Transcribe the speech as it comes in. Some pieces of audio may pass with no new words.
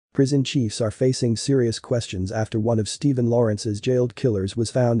Prison chiefs are facing serious questions after one of Stephen Lawrence's jailed killers was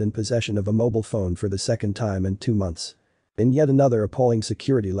found in possession of a mobile phone for the second time in 2 months. In yet another appalling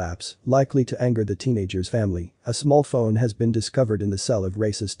security lapse, likely to anger the teenager's family, a small phone has been discovered in the cell of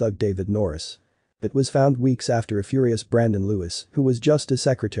racist thug David Norris. It was found weeks after a furious Brandon Lewis, who was Justice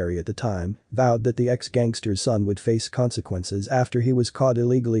Secretary at the time, vowed that the ex-gangster's son would face consequences after he was caught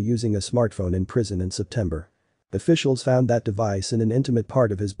illegally using a smartphone in prison in September. Officials found that device in an intimate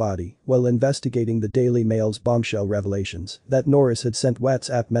part of his body while investigating the Daily Mail's bombshell revelations that Norris had sent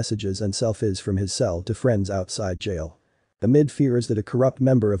WhatsApp messages and selfies from his cell to friends outside jail. Amid fears that a corrupt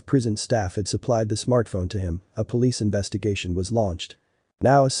member of prison staff had supplied the smartphone to him, a police investigation was launched.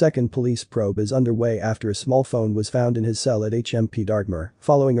 Now a second police probe is underway after a small phone was found in his cell at HMP Dartmoor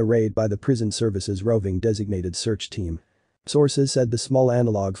following a raid by the Prison Service's roving designated search team. Sources said the small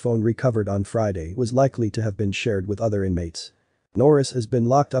analog phone recovered on Friday was likely to have been shared with other inmates. Norris has been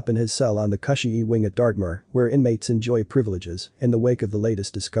locked up in his cell on the Cushy E wing at Dartmoor, where inmates enjoy privileges, in the wake of the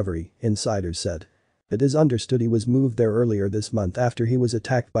latest discovery, insiders said. It is understood he was moved there earlier this month after he was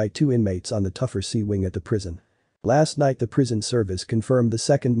attacked by 2 inmates on the tougher C wing at the prison. Last night the prison service confirmed the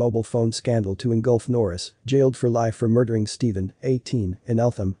second mobile phone scandal to engulf Norris, jailed for life for murdering Stephen, 18, in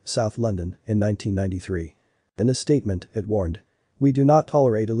Eltham, South London, in 1993. In a statement, it warned, "We do not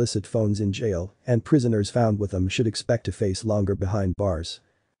tolerate illicit phones in jail, and prisoners found with them should expect to face longer behind bars.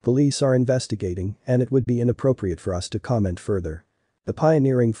 Police are investigating, and it would be inappropriate for us to comment further." The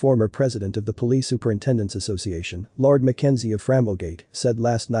pioneering former president of the Police Superintendents Association, Lord Mackenzie of Framwellgate, said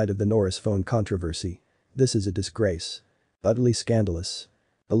last night of the Norris phone controversy, "This is a disgrace. Utterly scandalous.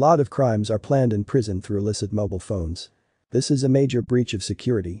 A lot of crimes are planned in prison through illicit mobile phones. This is a major breach of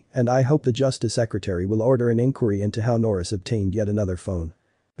security, and I hope the Justice Secretary will order an inquiry into how Norris obtained yet another phone.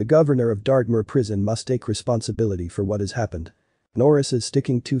 The governor of Dartmoor Prison must take responsibility for what has happened. Norris is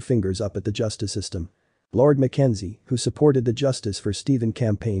sticking 2 fingers up at the justice system." Lord Mackenzie, who supported the Justice for Stephen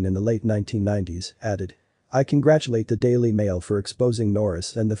campaign in the late 1990s, added, "I congratulate the Daily Mail for exposing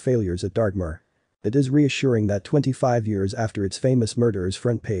Norris and the failures at Dartmoor. It is reassuring that 25 years after its famous murderer's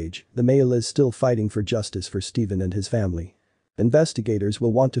front page, the Mail is still fighting for justice for Stephen and his family. Investigators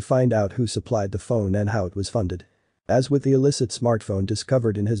will want to find out who supplied the phone and how it was funded." As with the illicit smartphone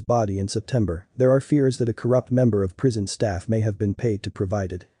discovered in his body in September, there are fears that a corrupt member of prison staff may have been paid to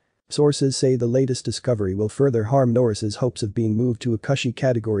provide it. Sources say the latest discovery will further harm Norris's hopes of being moved to a cushy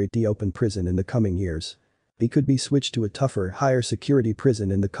Category D open prison in the coming years. He could be switched to a tougher, higher security prison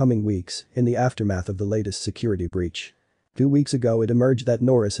in the coming weeks, in the aftermath of the latest security breach. 2 weeks ago it emerged that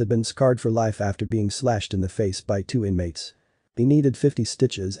Norris had been scarred for life after being slashed in the face by 2 inmates. He needed 50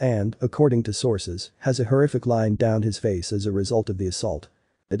 stitches and, according to sources, has a horrific line down his face as a result of the assault.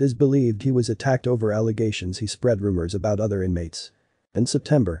 It is believed he was attacked over allegations he spread rumors about other inmates. In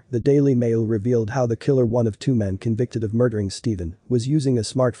September, the Daily Mail revealed how the killer, one of 2 men convicted of murdering Stephen, was using a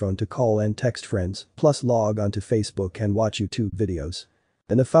smartphone to call and text friends, plus log onto Facebook and watch YouTube videos.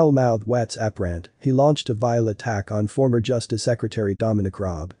 In a foul-mouthed WhatsApp rant, he launched a vile attack on former Justice Secretary Dominic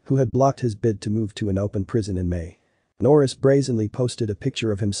Raab, who had blocked his bid to move to an open prison in May. Norris brazenly posted a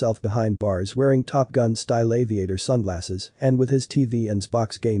picture of himself behind bars wearing Top Gun-style aviator sunglasses and with his TV and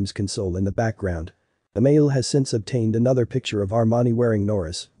Xbox games console in the background. The Mail has since obtained another picture of Armani wearing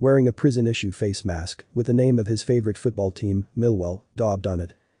Norris, wearing a prison-issue face mask, with the name of his favorite football team, Millwall, daubed on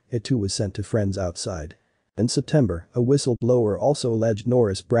it. It too was sent to friends outside. In September, a whistleblower also alleged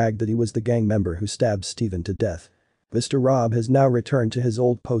Norris bragged that he was the gang member who stabbed Stephen to death. Mr. Raab has now returned to his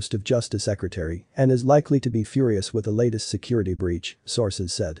old post of Justice Secretary and is likely to be furious with the latest security breach,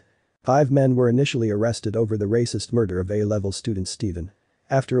 sources said. 5 men were initially arrested over the racist murder of A-level student Stephen.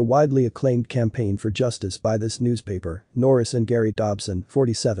 After a widely acclaimed campaign for justice by this newspaper, Norris and Gary Dobson,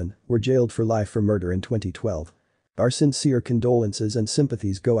 47, were jailed for life for murder in 2012. Our sincere condolences and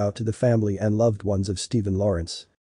sympathies go out to the family and loved ones of Stephen Lawrence.